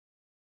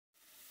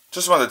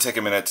Just wanted to take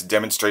a minute to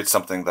demonstrate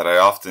something that I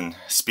often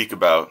speak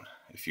about.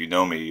 If you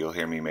know me, you'll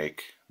hear me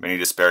make many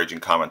disparaging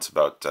comments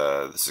about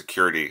the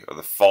security or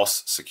the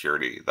false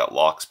security that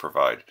locks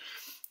provide.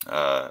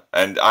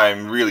 And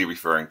I'm really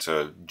referring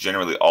to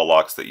generally all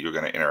locks that you're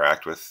going to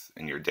interact with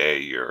in your day,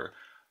 your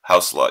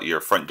house lock,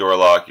 your front door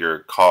lock, your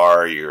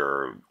car,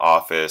 your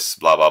office,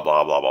 blah, blah,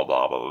 blah, blah, blah,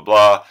 blah, blah, blah,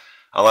 blah.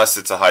 Unless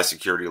it's a high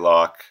security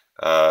lock,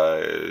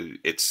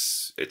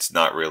 it's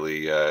not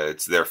really,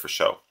 it's there for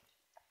show.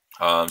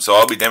 So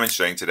I'll be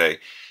demonstrating today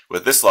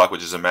with this lock,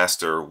 which is a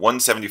Master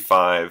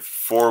 175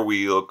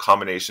 four-wheel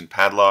combination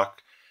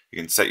padlock. You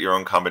can set your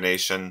own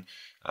combination.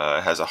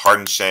 It has a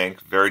hardened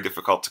shank, very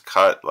difficult to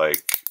cut,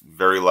 like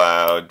very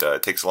loud.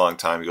 It takes a long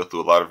time. You go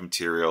through a lot of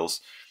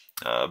materials.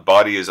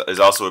 Body is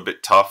also a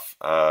bit tough.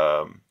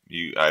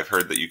 I've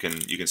heard that you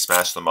can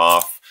smash them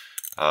off.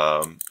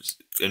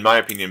 In my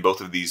opinion,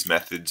 both of these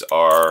methods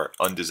are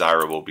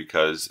undesirable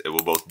because it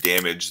will both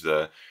damage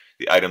the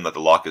item that the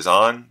lock is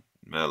on,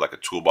 like a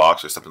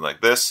toolbox or something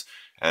like this,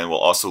 and will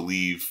also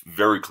leave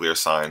very clear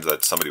signs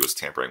that somebody was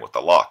tampering with the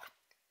lock.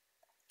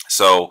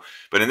 So,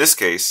 but in this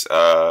case,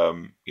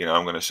 I'm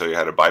going to show you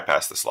how to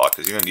bypass this lock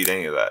because you don't need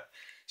any of that.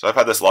 So I've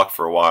had this lock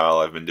for a while.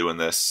 I've been doing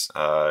this.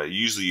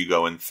 Usually, you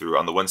go in through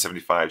on the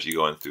 175s. You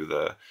go in through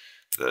the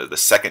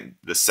second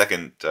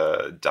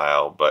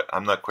dial, but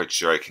I'm not quite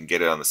sure I can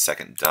get it on the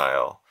second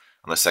dial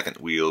on the second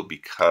wheel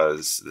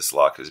because this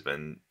lock has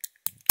been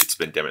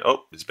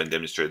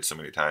demonstrated so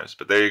many times.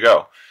 But there you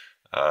go.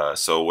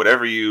 So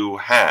whatever you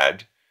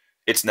had,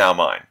 it's now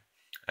mine.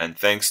 And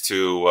thanks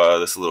to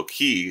this little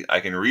key, I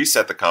can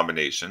reset the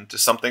combination to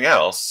something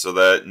else so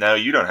that now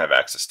you don't have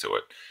access to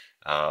it.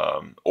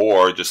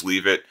 Or just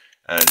leave it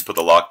and put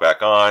the lock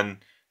back on,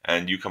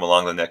 and you come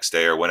along the next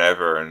day or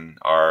whenever and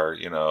are,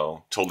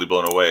 totally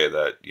blown away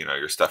that,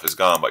 your stuff is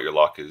gone, but your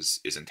lock is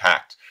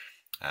intact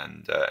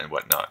and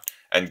whatnot.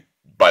 And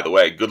by the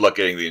way, good luck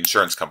getting the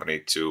insurance company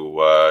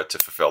to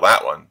fulfill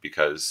that one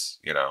because,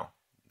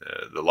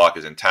 the lock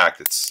is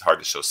intact. It's hard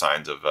to show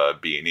signs of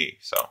B&E.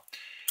 So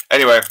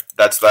anyway,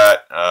 that's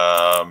that.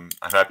 I'm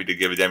happy to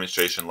give a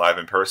demonstration live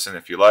in person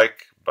if you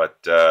like,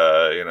 but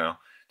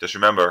just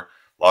remember,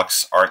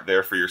 locks aren't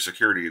there for your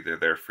security. They're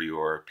there for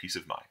your peace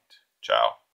of mind. Ciao.